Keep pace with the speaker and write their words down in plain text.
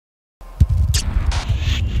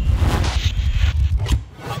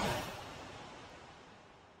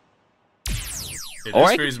It Or is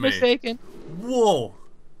I freeze could be mage. mistaken. Whoa!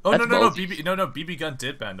 Oh That's no, ballsy. BbGun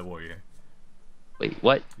did ban the warrior. Wait,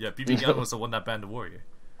 what? Yeah, BbGun was the one that banned the warrior.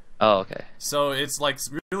 Oh, okay. So it's like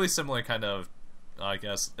really similar kind of. I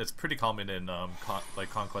guess it's pretty common in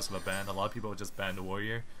conquest of a ban. A lot of people would just ban the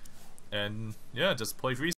warrior, and yeah, just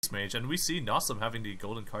play freeze mage. And we see Nostdam having the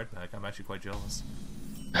golden card back. I'm actually quite jealous.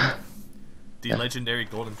 The legendary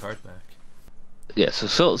golden card back. Yeah,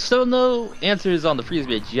 so still no answers on the freeze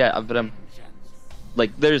mage yet, but I'm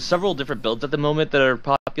like, there's several different builds at the moment that are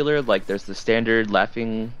popular. Like, there's the standard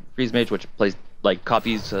laughing freeze mage, which plays like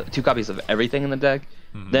two copies of everything in the deck.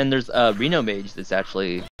 Mm-hmm. Then there's Reno mage that's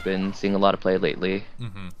actually been seeing a lot of play lately.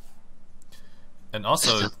 Mm-hmm. And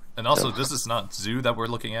also, this is not Zoo that we're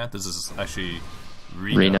looking at. This is actually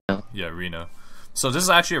Reno. Yeah, Reno. So this is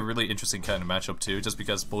actually a really interesting kind of matchup too, just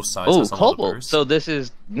because both sides has a lot of Cobalt. burst. So this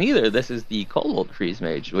is neither. This is the Cobalt freeze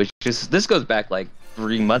mage, which is this goes back like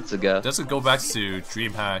 3 months ago. Does it go back to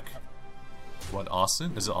DreamHack? What,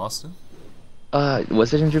 Austin? Is it Austin?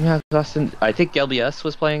 Was it in DreamHack Austin? I think LBS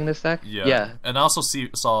was playing this deck. Yeah. Yeah. And I also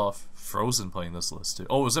saw Frozen playing this list too.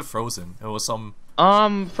 Oh, was it Frozen? It was some.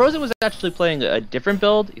 Frozen was actually playing a different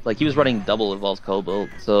build. Like, he was running double Evolved Cobalt.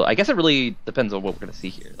 So I guess it really depends on what we're gonna see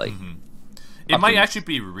here. Like. It might actually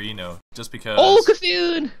be Reno, just because. Oh,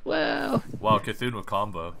 Cthulhu! Wow. Wow, Cthulhu with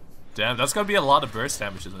combo. Damn, that's gonna be a lot of burst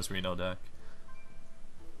damage in this Reno deck.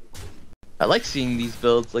 I like seeing these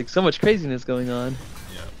builds. Like, so much craziness going on.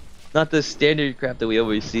 Yeah. Not the standard crap that we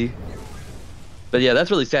always see. But yeah,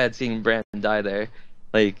 that's really sad seeing Brand die there.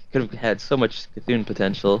 Like, could have had so much Cthulhu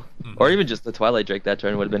potential. Or even just the Twilight Drake that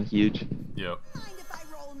turn would have been huge. Yep.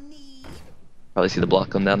 Probably see the block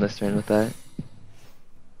come down this turn with that.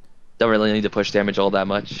 Don't really need to push damage all that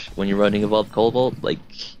much when you're running Evolved Cobalt. Like,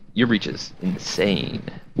 your reach is insane.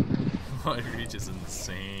 My reach is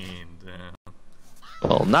insane, damn.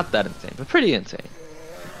 Well, not that insane, but pretty insane.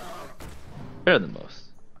 Better than most.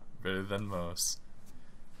 Better than most.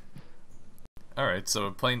 Alright, so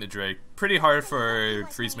playing the Drake. Pretty hard for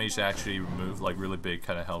Freeze Mage to actually remove like really big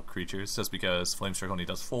kind of help creatures, just because Flamestroke only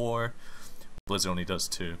does 4, Blizzard only does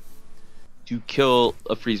 2. To kill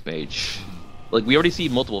a Freeze Mage. Like, we already see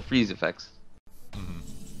multiple freeze effects.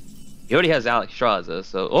 He already has Alex Straza,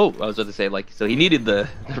 so... Oh, I was about to say, like, so he needed the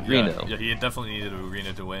Reno. Yeah, he definitely needed a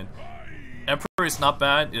Reno to win. Emperor is not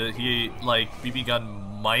bad. He, like,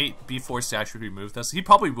 BbGun might be forced to actually remove this. He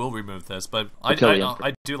probably will remove this, but I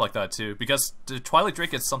do like that too, because the Twilight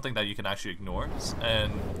Drake is something that you can actually ignore,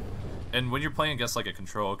 and when you're playing against, like, a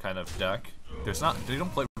control kind of deck, they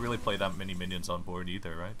don't really play that many minions on board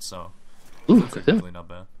either, right? So... Ooh, that's really not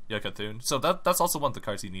bad. Yeah, Cthulhu. So that's also one of the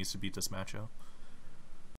cards he needs to beat this matchup.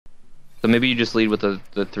 So maybe you just lead with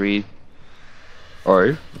the 3...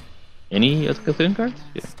 Or... any of the Cthulhu cards?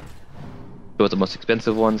 Yeah. Go with the most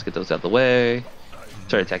expensive ones, get those out of the way.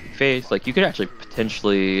 Start attacking face. Like, you could actually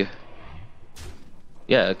potentially...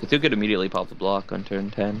 Yeah, Cthulhu could immediately pop the block on turn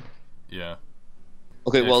 10. Yeah.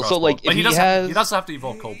 Okay, well, so, like, if he has... he does have to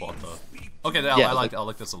evolve Cobalt, though. Okay, yeah, I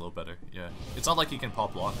like this a little better. Yeah. It's not like he can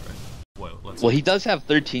pop block, right? Well, he does have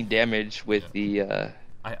 13 damage with the,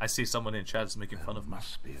 I see someone in chat is making fun of me.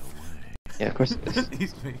 Yeah, of course it is.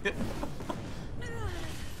 He's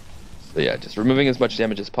So yeah, just removing as much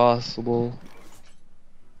damage as possible.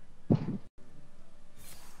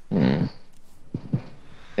 Yeah,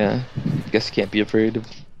 I guess you can't be afraid of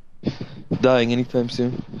dying anytime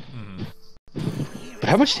soon. But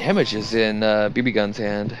how much damage is in BbGun's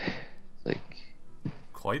hand? Like...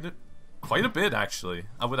 Quite a bit, actually.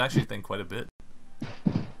 I would actually think quite a bit.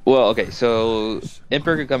 Well, okay, so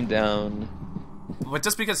Emperor could come down. But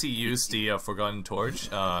just because he used the Forgotten Torch,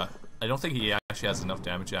 I don't think he actually has enough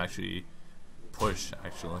damage to actually push,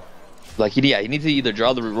 actually. Like, he needs to either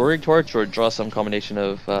draw the Roaring Torch or draw some combination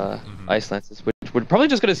of Ice Lances, which we're probably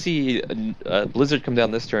just going to see a Blizzard come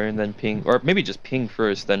down this turn, then ping, or maybe just ping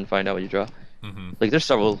first, then find out what you draw. Like, there's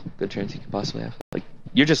several good turns you could possibly have. Like,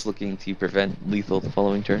 you're just looking to prevent lethal the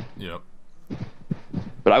following turn. Yep.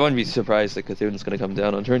 But I wouldn't be surprised that Cthulhu's going to come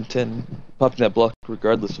down on turn 10, popping that block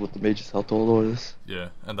regardless of what the mage's health total is. Yeah,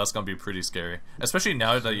 and that's going to be pretty scary. Especially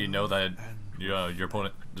now that you know that your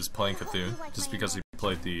opponent is playing Cthulhu, just because he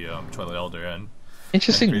played the Twilight Elder and...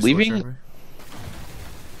 Interesting, leaving...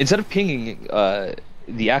 Instead of pinging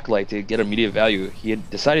the Acolyte to get immediate value, he had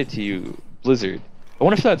decided to Blizzard. I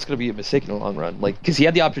wonder if that's going to be a mistake in the long run. Like, because he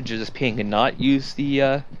had the option to just ping and not use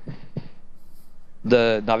the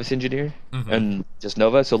Novice Engineer and just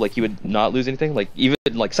Nova, so like he would not lose anything. Like, even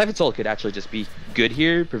like Siphon Soul could actually just be good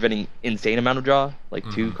here, preventing insane amount of draw, like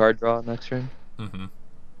 2 card draw next turn. You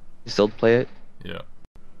still play it. Yeah.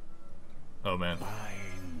 Oh man.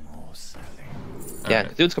 Yeah,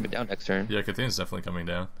 Cthulhu's coming down next turn. Yeah, Cthulhu's definitely coming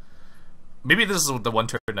down. Maybe this is the one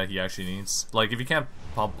turn that he actually needs. Like, if he can't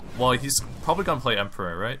pop... Well, he's probably gonna play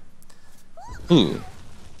Emperor, right? Ooh.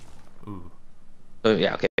 Ooh. Oh,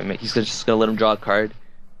 yeah, okay. He's just gonna let him draw a card.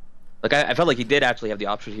 Like, I felt like he did actually have the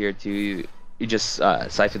option here to just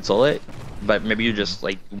Siphon Soul it, but maybe you just,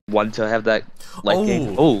 like, want to have that life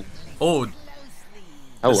gain. Oh. Oh.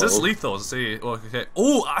 Hello. Is this lethal? See, okay.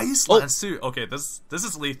 Oh, Ice Lance too. Okay, this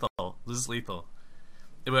is lethal. This is lethal.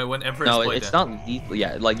 When Emperor is played, it's not lethal.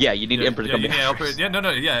 Yeah, like you need Emperor to come down.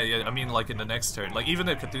 Yeah. I mean, like in the next turn, like even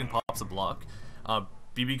if Cthulhu pops a block,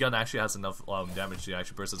 BbGun actually has enough damage to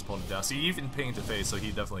actually burst his opponent down. So he even pinged to face, so he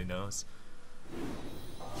definitely knows.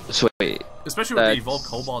 So wait, especially with the Evolved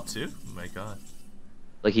Cobalt too. Oh my god.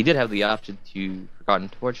 Like he did have the option to Forgotten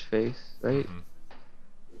Torch face, right?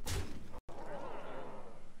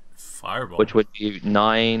 Fireball. Which would be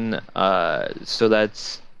 9, so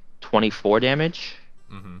that's 24 damage.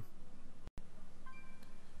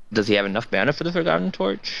 Does he have enough mana for the Forgotten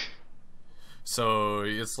Torch? So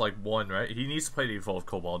it's like 1, right? He needs to play the Evolved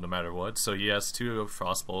Cobalt no matter what. So he has 2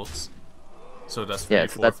 Frostbolts. So that's 3,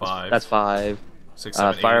 4, 5. That's 5. 6,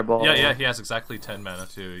 7, 8. Fireball. Yeah, he has exactly 10 mana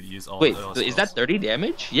to use all. Wait, so is that 30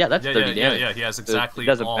 damage? Yeah, that's 30 damage. Yeah, he has exactly.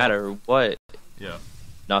 So it doesn't matter what. Yeah.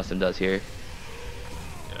 Nostdam does here.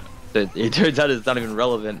 Yeah. It turns out it's not even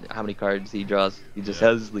relevant how many cards he draws. He just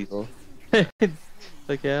has lethal.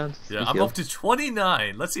 Like I'm up to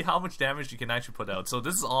 29. Let's see how much damage you can actually put out. So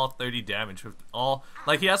this is all 30 damage with all.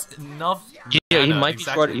 Like he has enough. Yeah, he might be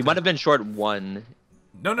short. He might have been short 1.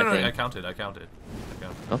 No. I counted.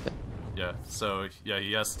 Okay. Yeah. So yeah,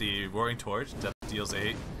 he has the Roaring Torch that deals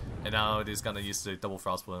 8, and now he's gonna use the double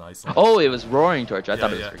Frostbolt and Ice Lance. Oh, it was Roaring Torch. I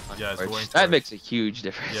thought it was it's Roaring Torch. That makes a huge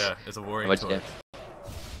difference. Yeah, it's a Roaring Torch.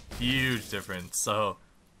 Huge difference. So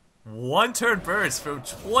 1 turn burst from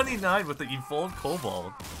 29 with the Evolved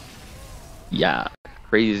Cobalt. Yeah,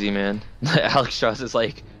 crazy man. Alex Strauss is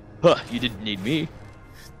like, huh, you didn't need me.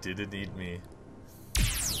 Didn't need me.